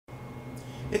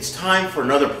It's time for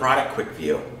another product quick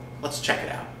view. Let's check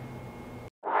it out.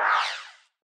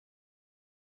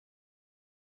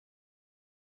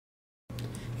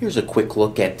 Here's a quick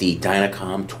look at the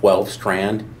Dynacom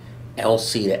 12-strand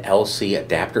LC to LC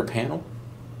adapter panel.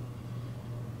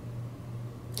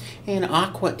 And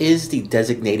aqua is the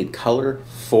designated color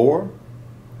for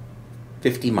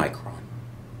 50 micron.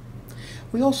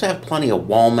 We also have plenty of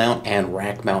wall mount and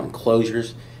rack mount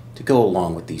enclosures to go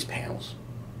along with these panels.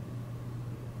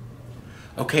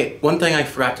 Okay, one thing I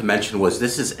forgot to mention was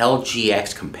this is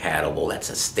LGX compatible. That's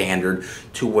a standard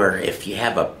to where if you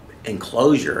have an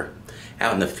enclosure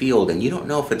out in the field and you don't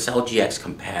know if it's LGX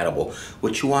compatible,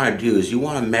 what you want to do is you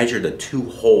want to measure the two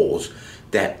holes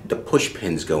that the push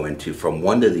pins go into from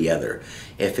one to the other.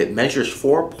 If it measures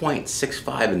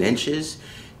 4.65 inches,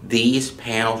 these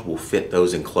panels will fit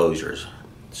those enclosures.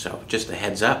 So just a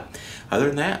heads up. Other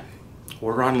than that,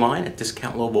 order online at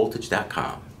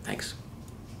discountlowvoltage.com. Thanks.